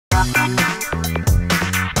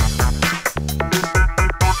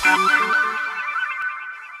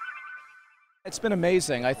It's been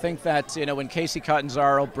amazing. I think that, when Casey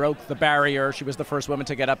Catanzaro broke the barrier, she was the first woman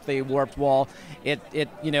to get up the warped wall.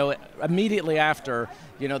 Immediately after,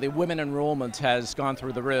 the women enrollment has gone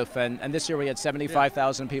through the roof. And this year we had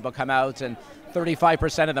 75,000 people come out, and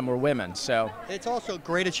 35% of them were women. So it's also a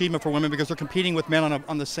great achievement for women because they're competing with men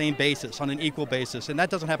on the same basis, on an equal basis, and that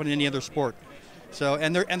doesn't happen in any other sport. So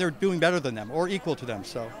and they're doing better than them or equal to them.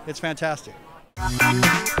 So it's fantastic.